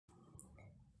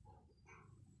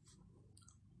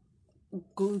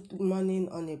Good morning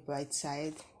on a bright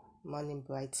side, morning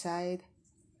bright side,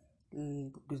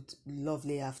 good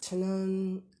lovely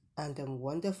afternoon, and a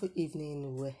wonderful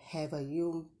evening wherever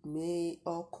you may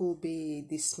or could be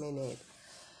this minute.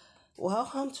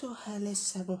 Welcome to Hale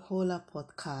Seven Hola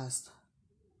podcast.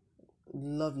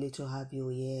 Lovely to have you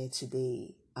here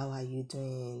today. How are you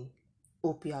doing?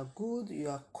 Hope you are good, you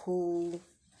are cool.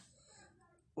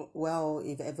 Well,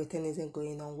 if everything isn't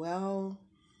going on well,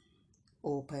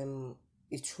 hope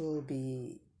it will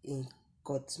be in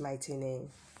God's mighty name.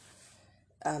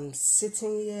 I'm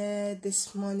sitting here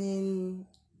this morning,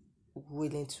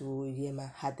 willing to hear my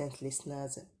ardent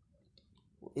listeners,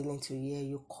 willing to hear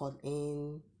you call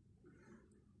in.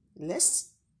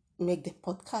 Let's make the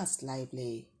podcast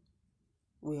lively.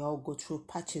 We all go through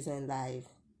patches in life,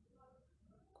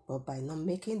 but by not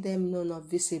making them known or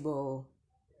visible,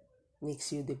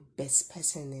 makes you the best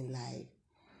person in life.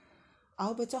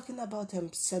 I'll be talking about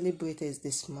celebrities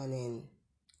this morning.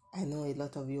 I know a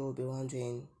lot of you will be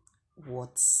wondering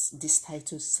what this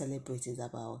title celebrate is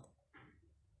about.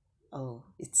 Oh,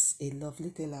 it's a lovely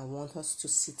thing. I want us to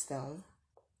sit down,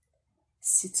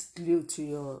 sit glued to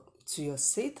your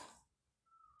seat,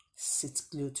 sit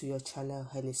glued to your channel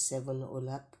Heli 7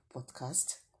 Olap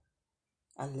podcast,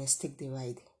 and let's take the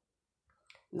ride.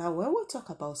 Now, when we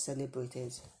talk about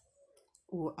celebrities,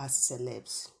 who are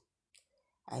celebs?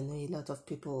 I know a lot of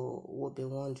people will be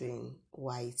wondering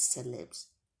why it's celebs.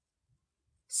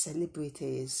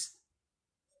 Celebrities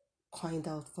coined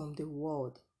out from the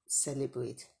word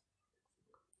celebrate.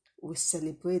 We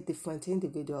celebrate different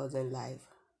individuals in life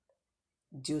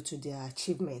due to their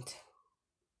achievement.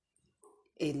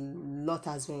 A lot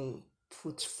has been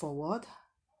put forward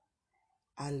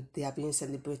and they are being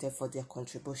celebrated for their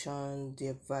contribution,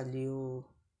 their value,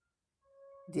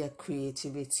 their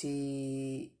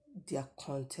creativity, their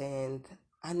content,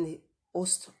 and a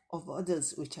host of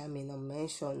others which I may not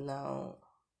mention now.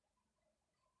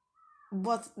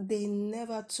 But they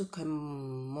never took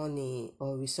money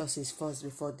or resources first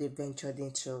before they ventured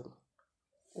into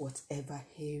whatever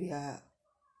area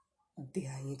they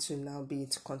are into now, be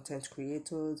it content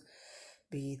creators,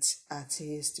 be it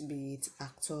artists, be it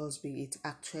actors, be it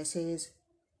actresses,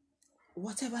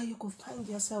 whatever you could find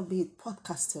yourself, be it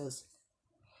podcasters.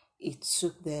 It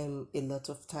took them a lot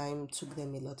of time, took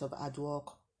them a lot of hard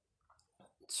work,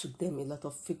 took them a lot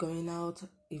of figuring out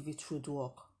if it would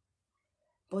work.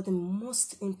 But the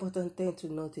most important thing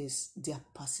to note is their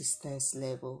persistence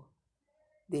level.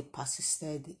 They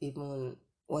persisted even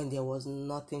when there was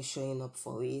nothing showing up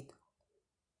for it.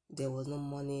 There was no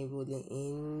money rolling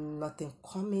in, nothing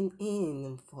coming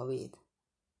in for it.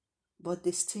 But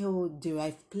they still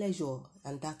derive pleasure,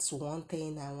 and that's one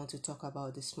thing I want to talk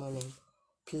about this morning.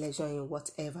 Pleasure in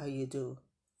whatever you do.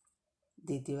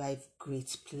 They derive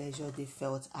great pleasure. They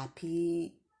felt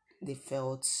happy. They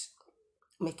felt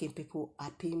making people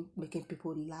happy, making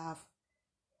people laugh.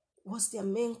 What's their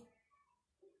main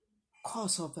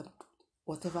cause of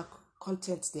whatever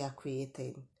content they are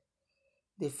creating?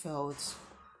 They felt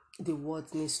the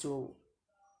world needs to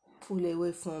pull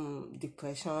away from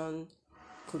depression,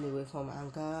 pull away from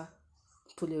anger,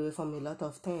 pull away from a lot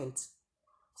of things.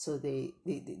 So they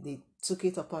took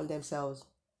it upon themselves.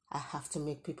 I have to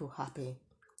make people happy.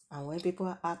 And when people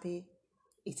are happy,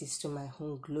 it is to my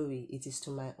own glory. It is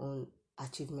to my own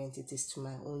achievement. It is to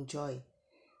my own joy.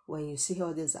 When you see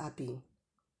others happy,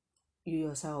 you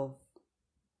yourself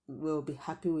will be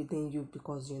happy within you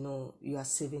because you know you are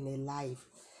saving a life.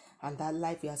 And that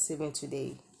life you are saving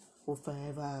today will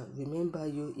forever remember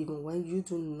you even when you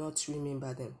do not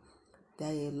remember them. There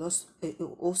are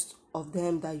a host of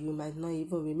them that you might not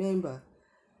even remember.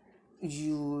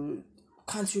 You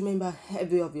can't remember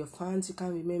every of your fans. You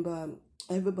can't remember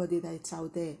everybody that's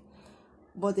out there.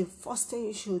 But the first thing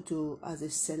you should do as a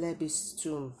celeb is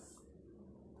to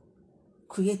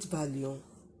create value,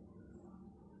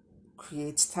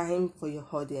 create time for your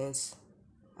audience,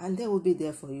 and they will be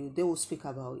there for you. They will speak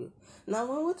about you. Now,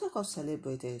 when we talk of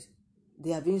celebrities,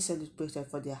 they are being celebrated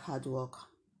for their hard work.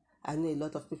 I know a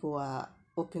lot of people are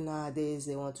open nowadays,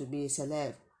 they want to be a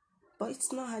celeb. But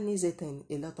it's not an easy thing.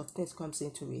 A lot of things comes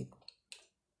into it.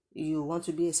 You want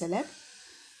to be a celeb?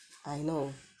 I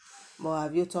know. But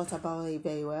have you thought about it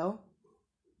very well?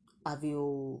 Have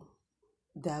you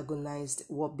diagnosed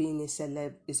what being a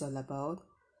celeb is all about?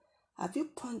 Have you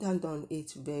pondered on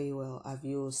it very well? Have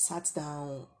you sat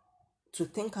down to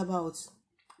think about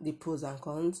the pros and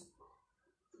cons,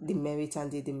 the merit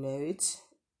and the demerit,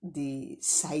 the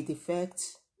side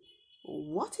effects,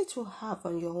 what it will have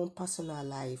on your own personal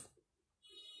life?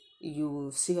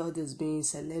 You see others being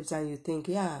celebs and you think,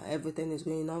 yeah, everything is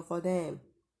going on for them.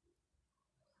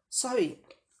 Sorry,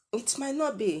 It might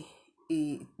not be.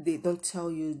 They don't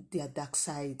tell you their dark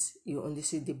sides. You only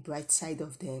see the bright side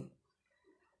of them.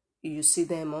 You see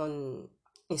them on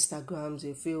Instagrams,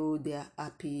 you feel they're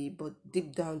happy, but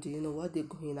deep down, do you know what they're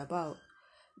going about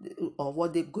or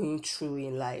what they're going through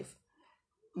in life?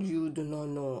 You do not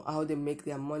know how they make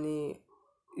their money.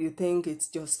 You think it's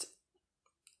just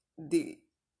the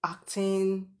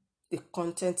acting, the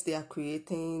content they are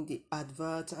creating, the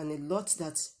advert, and a lot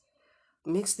that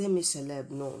makes them a celeb.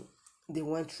 No, they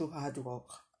went through hard work.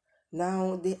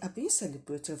 Now they are being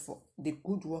celebrated for the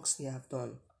good works they have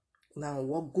done. Now,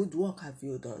 what good work have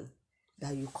you done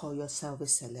that you call yourself a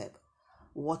celeb?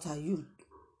 What are you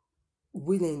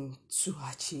willing to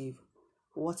achieve?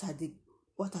 What are the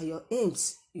what are your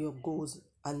aims, your goals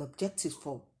and objectives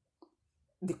for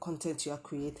the content you are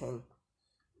creating,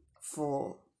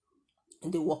 for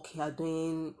the work you are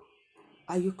doing?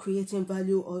 Are you creating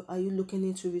value, or are you looking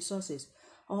into resources?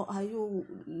 Or are you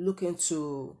looking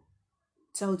to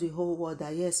tell the whole world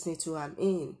that yes, me too, I'm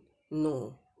in?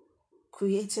 No.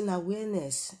 Creating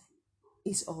awareness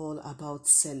is all about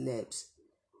celebs.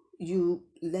 You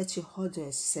let your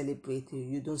audience celebrate you.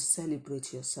 You don't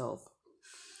celebrate yourself.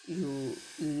 You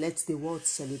let the world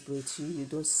celebrate you. You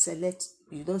don't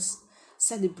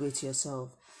celebrate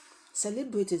yourself.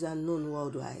 Celebrities are known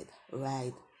worldwide,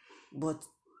 right? But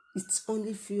it's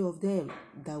only few of them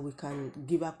that we can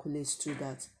give accolades to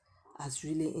that has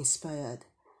really inspired.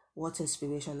 What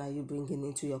inspiration are you bringing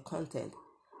into your content?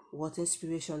 What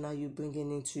inspiration are you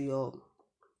bringing into your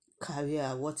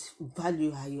career? What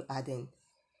value are you adding?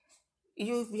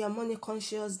 If you are money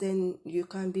conscious, then you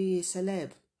can be a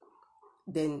celeb.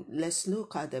 Then let's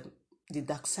look at the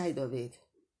dark side of it.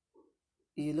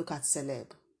 You look at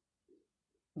celeb.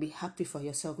 Be happy for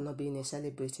yourself not being a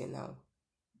celebrity now,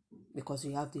 because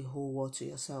you have the whole world to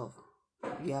yourself.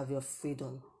 You have your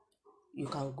freedom. You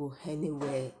can go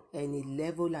anywhere, any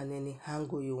level and any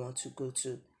angle you want to go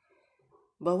to.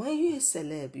 But when you're a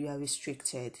celeb, you are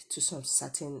restricted to some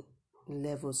certain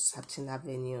levels, certain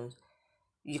avenues.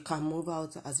 You can move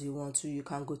out as you want to. You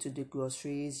can go to the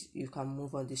groceries. You can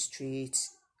move on the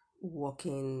streets,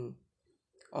 walking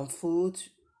on foot.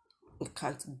 You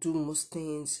can't do most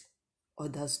things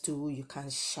others do. You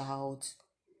can't shout.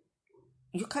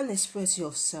 You can't express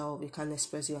yourself. You can't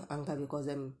express your anger because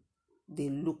they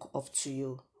look up to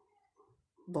you.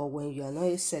 But when you are not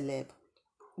a celeb,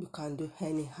 you can do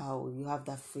anyhow. You have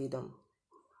that freedom.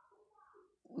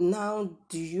 Now,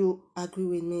 do you agree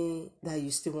with me that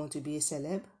you still want to be a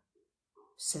celeb?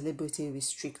 Celebrity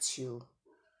restricts you.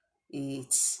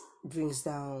 It brings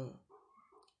down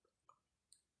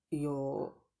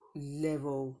your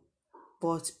level,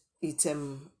 but it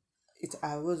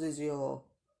arouses your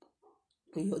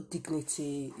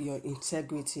dignity, your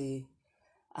integrity,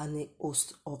 and a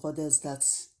host of others that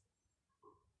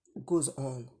goes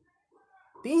on.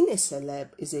 Being a celeb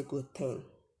is a good thing.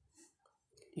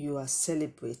 You are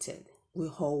celebrated. We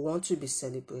all want to be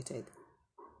celebrated,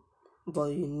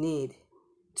 but you need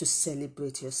to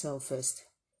celebrate yourself first.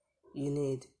 You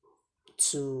need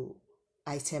to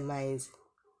itemize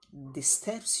the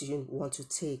steps you want to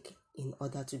take in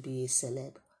order to be a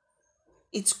celeb.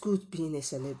 It's good being a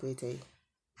celebrity,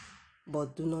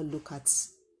 but do not look at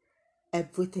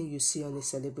everything you see on a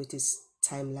celebrity's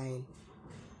timeline.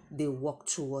 They work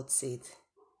towards it.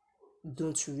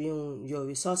 Don't ruin your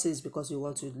resources because you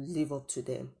want to live up to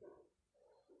them.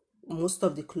 Most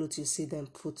of the clothes you see them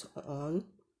put on,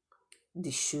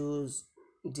 the shoes,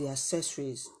 the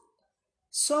accessories,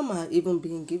 some are even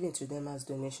being given to them as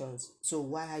donations. So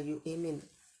why are you aiming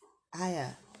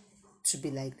higher to be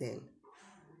like them?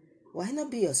 Why not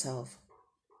be yourself?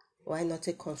 Why not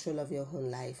take control of your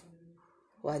own life?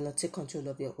 Why not take control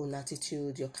of your own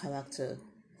attitude, your character?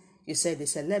 You said the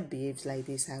celeb behaves like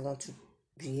this. I want to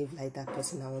behave like that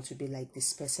person. I want to be like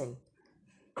this person.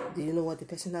 Do you know what the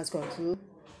person has gone through?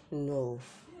 No,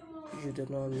 you do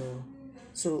not know.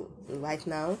 So right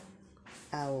now,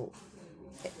 I'll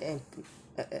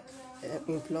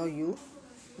implore you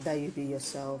that you be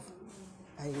yourself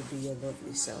and you be your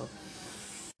lovely self.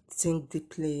 Think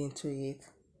deeply into it.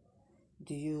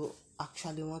 Do you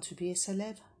actually want to be a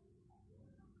celeb?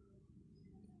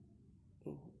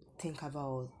 Think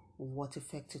about what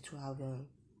effect it will have on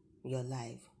your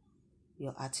life,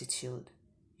 your attitude,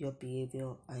 your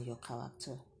behavior, and your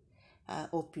character. I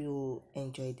hope you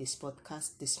enjoyed this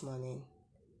podcast this morning.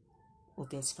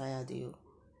 Hope inspired you.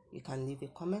 You can leave a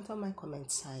comment on my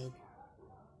comment side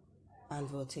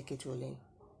and we'll take it rolling.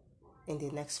 In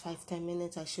the next 5-10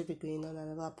 minutes, I should be going on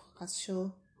another podcast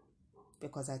show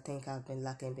because I think I've been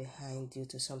lacking behind due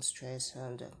to some stress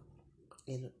and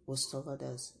a host of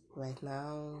others. Right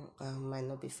now, I might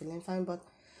not be feeling fine, but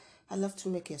I love to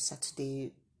make your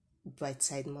Saturday bright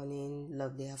side morning,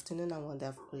 lovely afternoon, and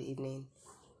wonderful evening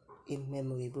a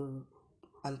memorable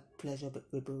and pleasurable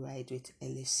ride with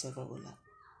Ellie 7 Ola.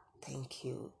 Thank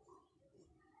you.